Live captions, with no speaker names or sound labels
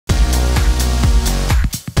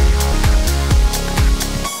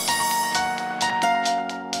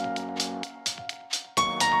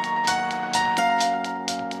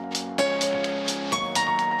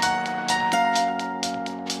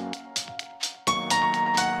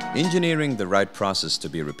engineering the right process to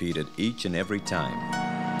be repeated each and every time.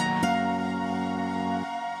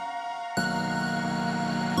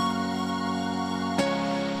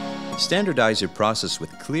 Standardize your process with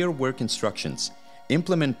clear work instructions,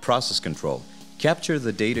 implement process control, capture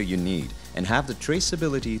the data you need, and have the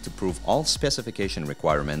traceability to prove all specification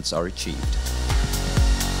requirements are achieved.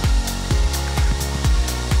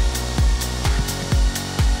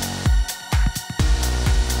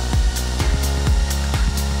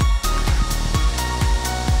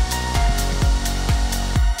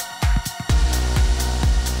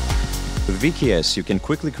 With VKS, you can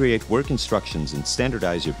quickly create work instructions and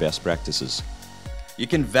standardize your best practices. You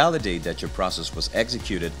can validate that your process was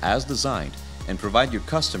executed as designed and provide your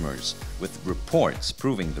customers with reports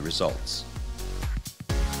proving the results.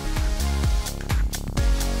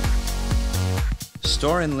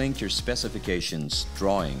 Store and link your specifications,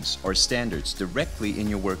 drawings, or standards directly in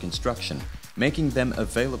your work instruction, making them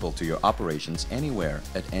available to your operations anywhere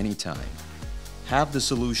at any time. Have the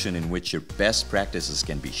solution in which your best practices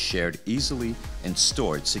can be shared easily and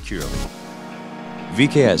stored securely.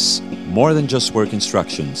 VKS, more than just work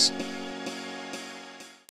instructions.